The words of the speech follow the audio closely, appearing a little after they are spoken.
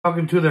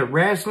Talking to the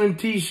wrestling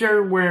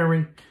t-shirt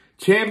wearing,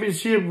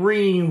 championship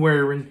ring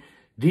wearing,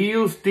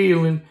 deal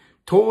stealing,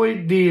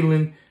 toy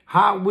dealing,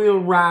 Hot Wheel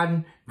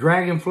riding,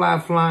 dragonfly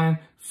flying,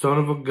 son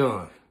of a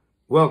gun.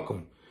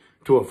 Welcome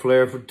to A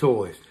Flair for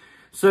Toys.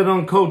 Said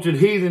uncultured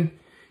heathen,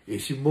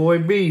 it's your boy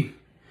B.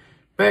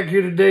 Back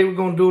here today, we're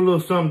going to do a little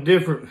something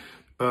different.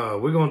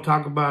 We're going to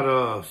talk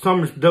about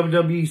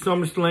WWE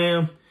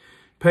SummerSlam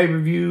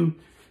pay-per-view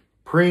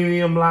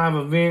premium live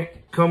event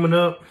coming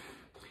up.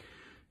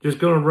 Just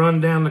going to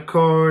run down the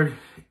card.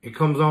 It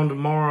comes on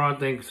tomorrow, I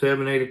think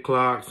 7, 8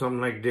 o'clock,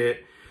 something like that.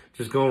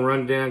 Just going to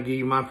run down, give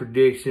you my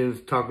predictions,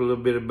 talk a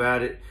little bit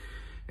about it.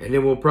 And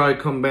then we'll probably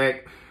come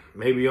back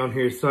maybe on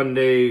here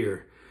Sunday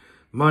or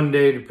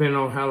Monday, depending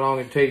on how long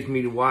it takes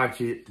me to watch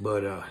it.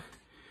 But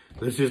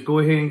let's just go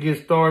ahead and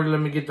get started.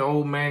 Let me get the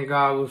old man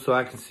goggles so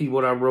I can see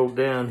what I wrote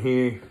down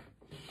here.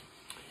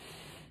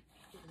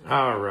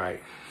 All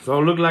right. So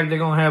it looks like they're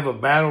going to have a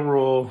battle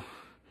royal.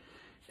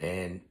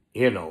 And,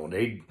 you know,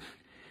 they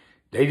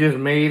just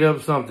made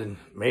up something,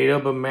 made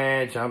up a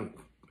match.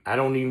 I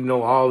don't even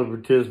know all the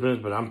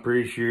participants, but I'm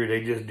pretty sure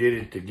they just did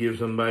it to give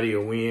somebody a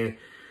win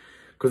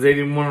because they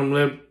didn't want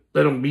them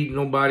let them beat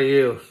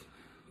nobody else.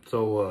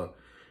 So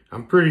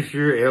I'm pretty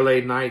sure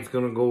LA Knight's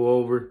going to go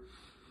over.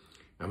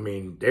 I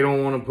mean, they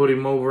don't want to put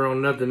him over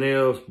on nothing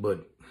else,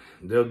 but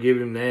they'll give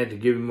him that to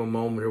give him a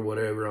moment or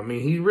whatever. I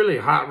mean, he's really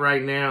hot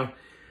right now,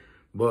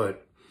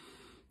 but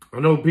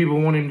I know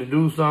people want him to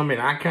do something,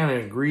 and I kind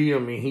of agree. I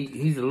mean,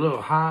 he's a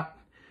little hot.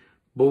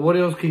 But what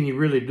else can you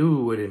really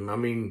do with him? I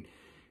mean,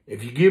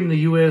 if you give him the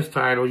U.S.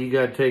 title, you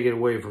got to take it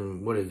away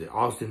from, what is it,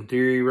 Austin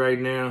Theory right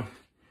now?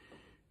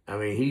 I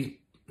mean,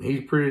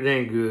 he's pretty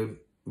dang good.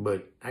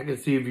 But I can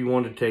see if you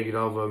want to take it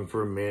off of him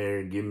for a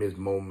minute and give him his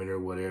moment or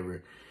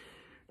whatever.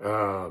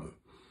 I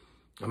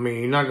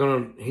mean, he's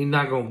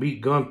not gonna beat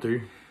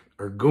Gunther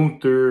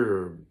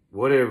or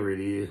whatever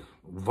it is.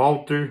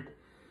 Walter.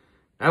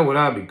 That's what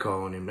I'll be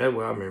calling him. That's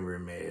what I remember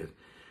him as.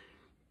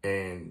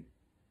 And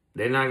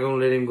they're not going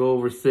to let him go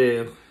over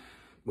Seth,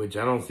 which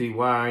I don't see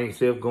why. Ain't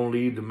Seth going to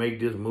leave to make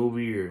this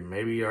movie, or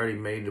maybe he already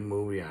made the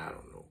movie. I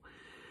don't know.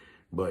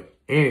 But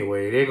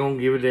anyway, they're going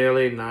to give it to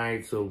LA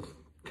Knight, so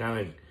kind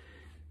of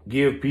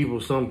give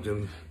people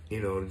something,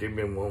 you know, that they've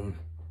been wanting.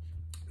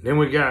 Then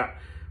we got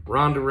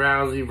Ronda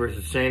Rousey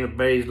versus Shayna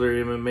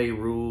Baszler, MMA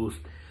rules.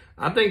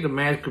 I think the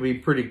match could be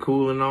pretty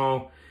cool and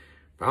all.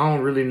 But I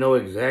don't really know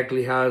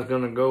exactly how it's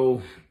going to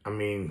go. I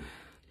mean,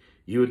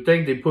 you would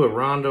think they put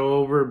Ronda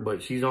over,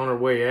 but she's on her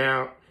way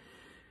out.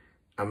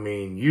 I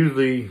mean,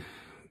 usually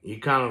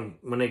you kind of,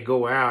 when they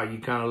go out, you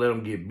kind of let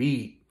them get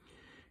beat.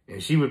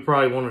 And she would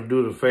probably want to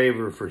do the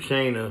favor for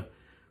Shayna.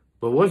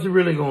 But what's it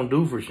really going to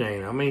do for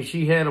Shayna? I mean,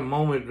 she had a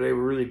moment they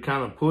were really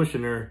kind of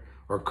pushing her,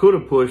 or could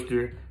have pushed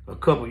her a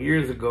couple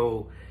years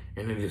ago,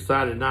 and they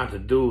decided not to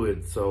do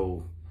it.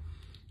 So,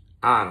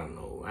 I don't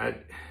know.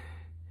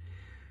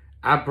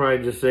 I'd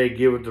probably just say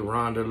give it to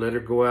Ronda, let her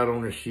go out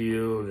on the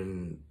Shield,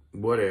 and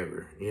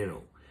whatever, you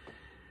know.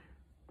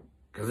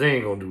 Because they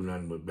ain't going to do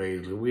nothing but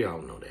Baszler. We all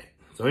know that.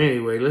 So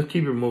anyway, let's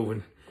keep it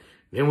moving.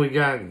 Then we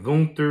got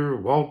Gunther.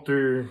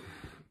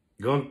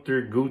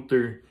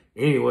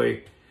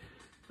 Anyway,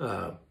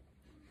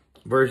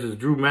 versus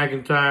Drew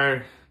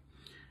McIntyre.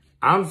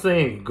 I'm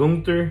saying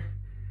Gunther,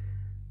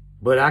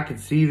 but I could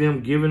see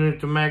them giving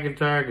it to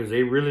McIntyre because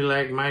they really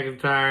like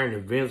McIntyre,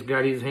 and Vince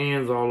got his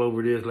hands all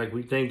over this like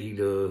we think he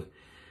does.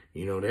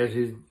 You know, that's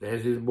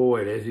his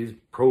boy. That's his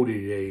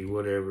protege,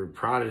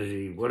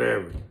 prodigy,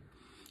 whatever.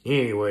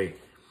 Anyway,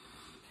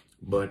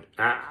 but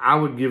I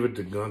would give it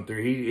to Gunther.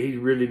 He's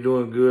really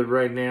doing good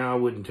right now. I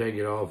wouldn't take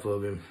it off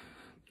of him.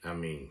 I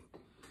mean,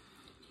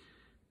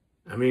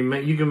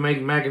 you can make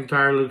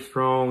McIntyre look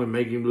strong and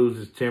make him lose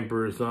his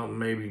temper or something.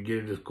 Maybe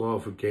get a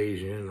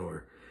disqualification,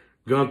 or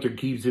Gunther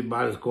keeps it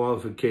by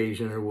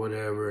disqualification or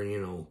whatever, you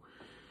know.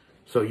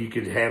 So you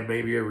could have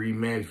maybe a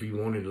rematch if you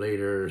wanted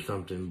later or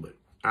something, but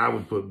I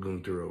would put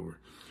Gunther over.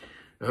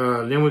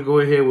 Then we go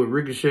ahead with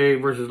Ricochet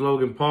versus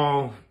Logan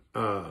Paul.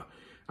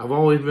 I've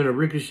always been a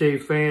Ricochet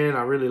fan.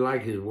 I really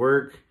like his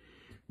work.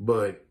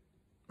 But,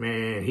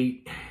 man,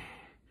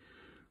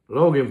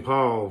 Logan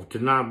Paul, to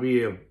not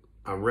be a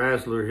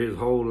wrestler his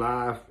whole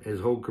life,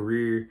 his whole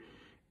career,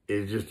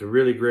 is just a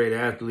really great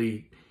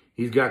athlete.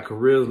 He's got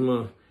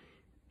charisma.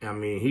 I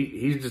mean,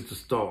 he's just a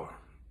star.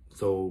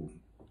 So,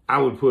 I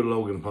would put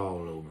Logan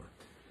Paul over.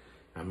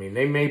 I mean,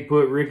 they may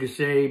put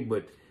Ricochet,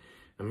 but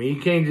I mean,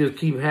 you can't just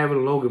keep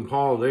having Logan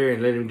Paul there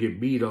and let him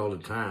get beat all the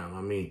time.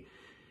 I mean,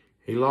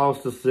 he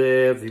lost to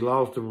Seth. He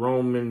lost to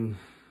Roman.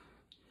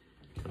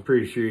 I'm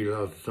pretty sure he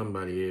lost to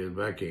somebody else,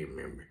 but I can't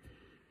remember.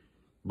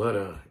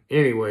 But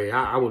anyway,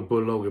 I would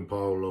put Logan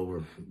Paul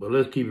over. But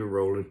let's keep it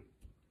rolling.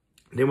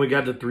 Then we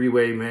got the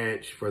three-way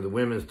match for the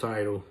women's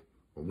title.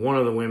 One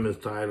of the women's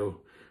titles.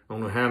 I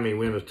don't know how many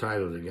women's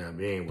titles they got,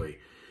 but anyway.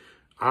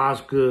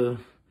 Asuka,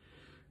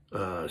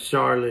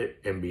 Charlotte,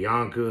 and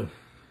Bianca.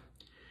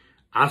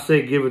 I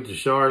say give it to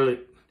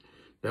Charlotte.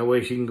 That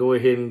way she can go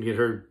ahead and get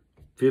her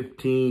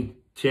 15th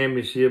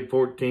championship,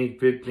 14th,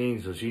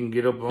 15th, so she can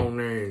get up on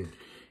there and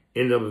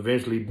end up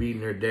eventually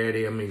beating her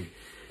daddy. I mean,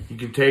 you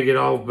can take it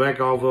back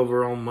off of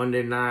her on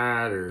Monday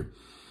night or,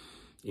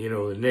 you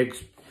know, the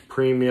next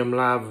premium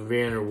live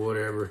event or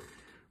whatever.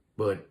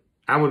 But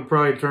I would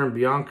probably turn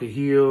Bianca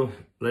heel,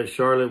 let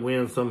Charlotte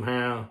win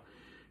somehow,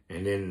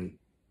 and then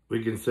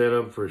we can set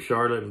up for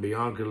Charlotte and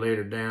Bianca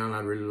later down.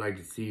 I'd really like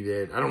to see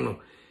that. I don't know.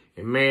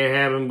 It may have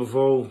happened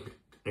before.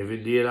 If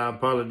it did, I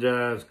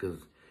apologize because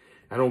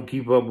I don't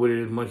keep up with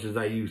it as much as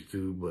I used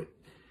to. But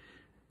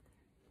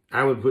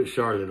I would put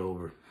Charlotte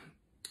over.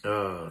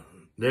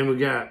 Then we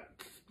got,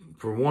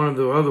 for one of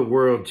the other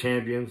world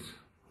champions,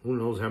 who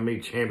knows how many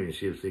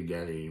championships they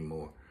got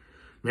anymore.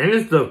 Man,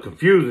 this stuff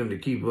confusing to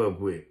keep up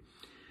with.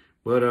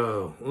 But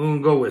we're going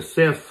to go with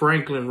Seth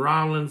Franklin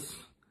Rollins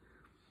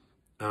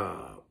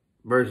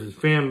versus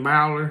Finn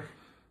Balor.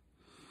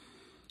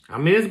 I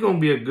mean, it's going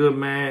to be a good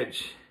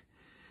match.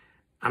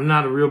 I'm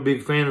not a real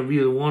big fan of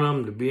either one of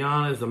them, to be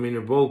honest. I mean,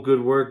 they're both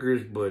good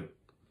workers, but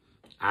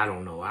I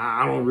don't know.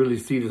 I don't really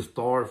see the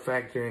star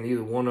factor in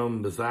either one of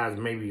them besides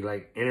maybe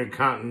like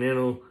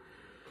Intercontinental,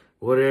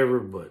 whatever.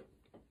 But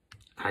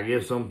I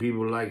guess some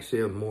people like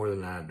Seth more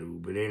than I do.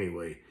 But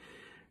anyway,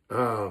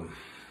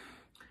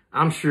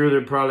 I'm sure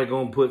they're probably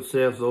going to put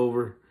Seth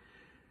over.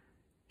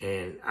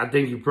 And I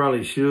think you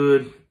probably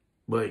should.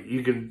 But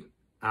you can,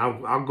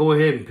 I'll go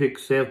ahead and pick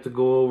Seth to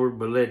go over,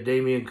 but let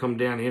Damian come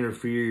down and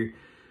interfere.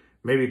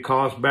 Maybe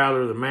cost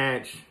Balor the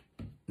match.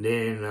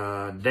 Then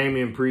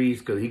Damian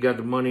Priest, because he got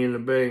the money in the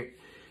bank,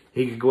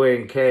 he could go ahead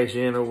and cash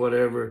in or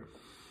whatever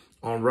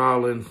on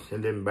Rollins.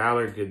 And then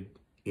Balor could,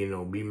 you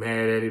know, be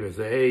mad at him and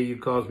say, hey, you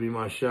cost me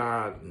my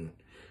shot, and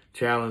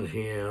challenge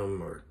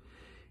him. Or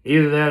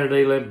either that or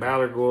they let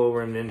Balor go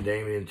over and then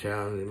Damian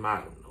challenge him.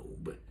 I don't know.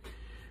 But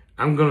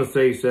I'm going to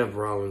say Seth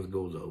Rollins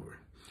goes over.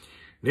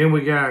 Then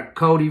we got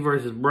Cody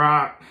versus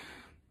Brock.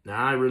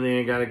 Now, I really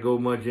ain't got to go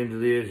much into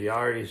this. You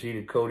already see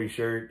the Cody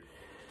shirt.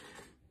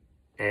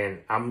 And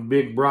I'm a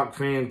big Brock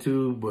fan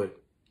too, but,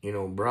 you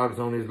know, Brock's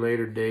on his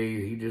later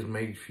days. He just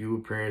makes few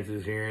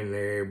appearances here and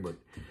there. But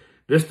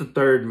this is the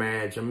third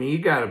match. I mean, you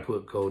got to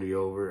put Cody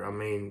over. I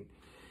mean,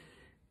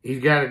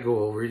 he's got to go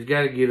over. He's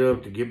got to get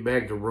up to get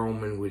back to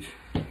Roman, which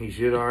he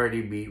should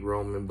already beat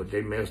Roman, but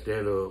they messed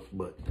that up.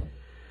 But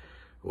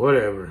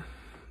whatever.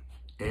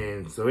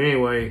 And so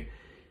anyway,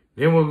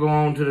 then we'll go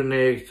on to the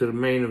next, to the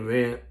main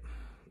event.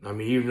 I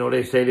mean, even though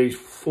they say there's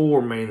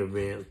 4 main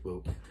events,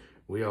 but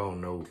we all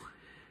know.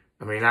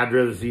 I mean, I'd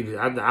rather see,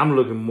 I'm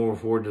looking more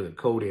forward to the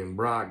Cody and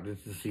Brock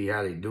just to see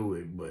how they do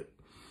it. But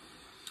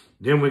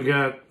then we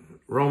got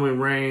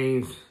Roman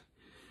Reigns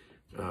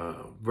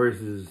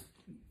versus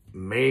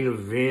main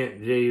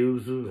event Jey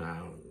Uso.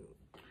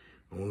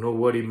 I don't know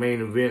what he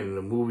main event in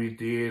the movie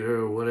theater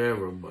or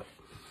whatever, but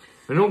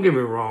don't get me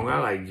wrong, I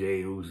like Jey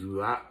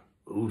Uso.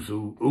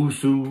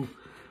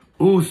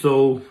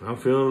 Uso. I'm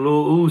feeling a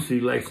little Uso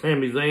like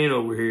Sami Zayn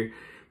over here.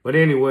 But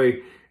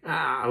anyway,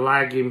 I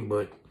like him,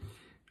 but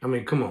I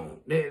mean, come on.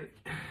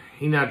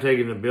 He's not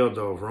taking the belt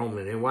off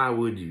Roman, and why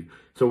would you?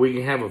 So we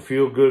can have a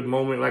feel-good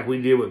moment like we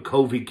did with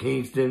Kofi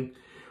Kingston,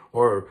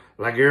 or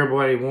like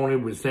everybody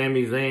wanted with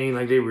Sami Zayn,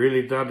 like they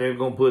really thought they were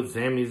going to put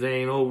Sami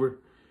Zayn over.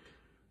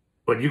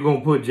 But you're going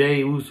to put Jey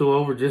Uso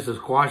over just to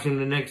squash him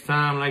the next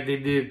time like they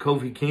did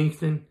Kofi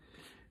Kingston?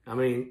 I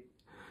mean,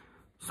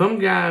 some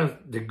guys,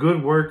 they're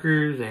good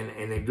workers,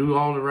 and they do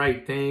all the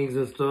right things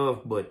and stuff,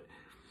 but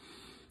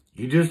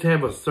you just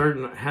have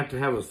to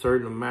have a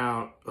certain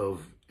amount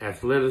of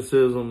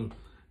athleticism,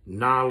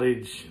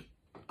 knowledge,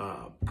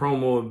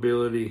 promo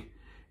ability,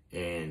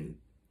 and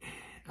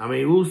I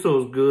mean,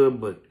 Uso's good,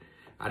 but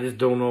I just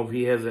don't know if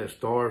he has that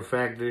star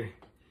factor.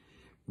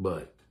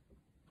 But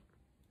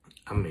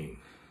I mean,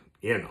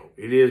 you know,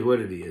 it is what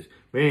it is.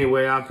 But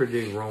anyway, I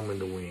predict Roman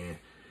to win.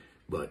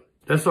 But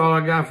that's all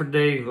I got for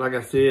today. Like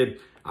I said,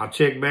 I'll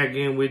check back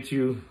in with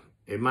you.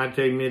 It might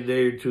take me a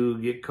day or two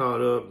to get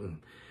caught up and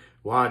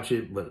watch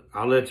it, but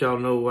I'll let y'all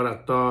know what I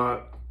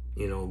thought.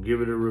 You know,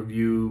 give it a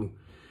review.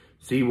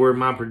 See where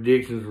my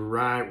predictions were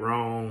right,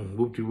 wrong,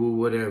 whoop-de-woo,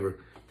 whatever.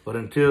 But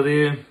until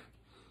then,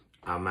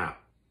 I'm out.